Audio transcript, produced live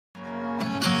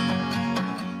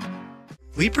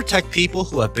We protect people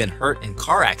who have been hurt in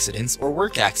car accidents or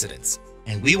work accidents,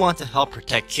 and we want to help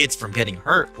protect kids from getting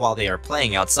hurt while they are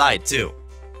playing outside too.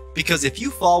 Because if you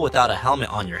fall without a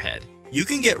helmet on your head, you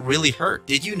can get really hurt.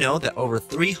 Did you know that over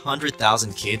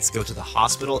 300,000 kids go to the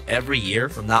hospital every year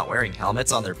from not wearing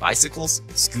helmets on their bicycles,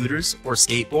 scooters, or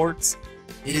skateboards?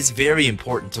 It is very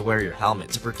important to wear your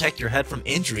helmet to protect your head from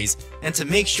injuries and to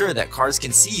make sure that cars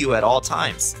can see you at all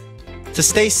times. To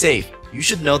stay safe, you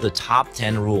should know the top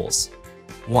 10 rules.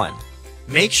 1.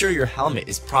 Make sure your helmet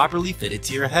is properly fitted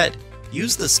to your head.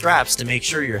 Use the straps to make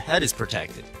sure your head is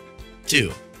protected.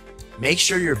 2. Make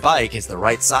sure your bike is the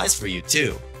right size for you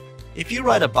too. If you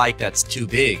ride a bike that's too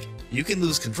big, you can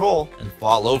lose control and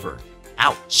fall over.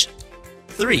 Ouch!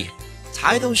 3.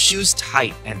 Tie those shoes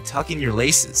tight and tuck in your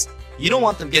laces. You don't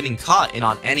want them getting caught in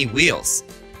on any wheels.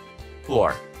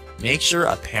 4. Make sure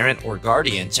a parent or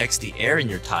guardian checks the air in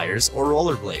your tires or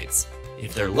rollerblades.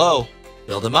 If they're low,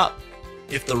 fill them up.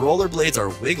 If the rollerblades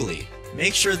are wiggly,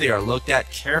 make sure they are looked at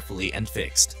carefully and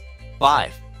fixed.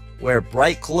 5. Wear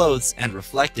bright clothes and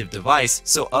reflective device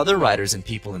so other riders and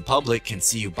people in public can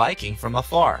see you biking from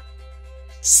afar.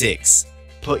 6.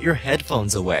 Put your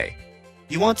headphones away.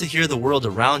 You want to hear the world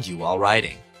around you while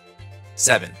riding.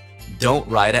 7. Don't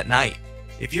ride at night.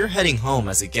 If you're heading home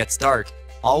as it gets dark,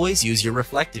 always use your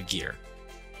reflective gear.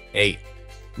 8.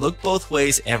 Look both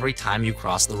ways every time you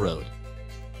cross the road.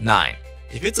 9.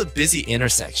 If it's a busy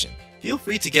intersection, feel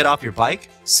free to get off your bike,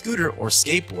 scooter, or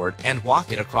skateboard and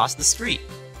walk it across the street.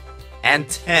 And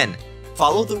 10.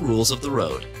 Follow the rules of the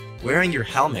road. Wearing your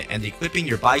helmet and equipping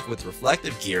your bike with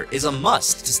reflective gear is a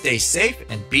must to stay safe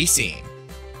and be seen.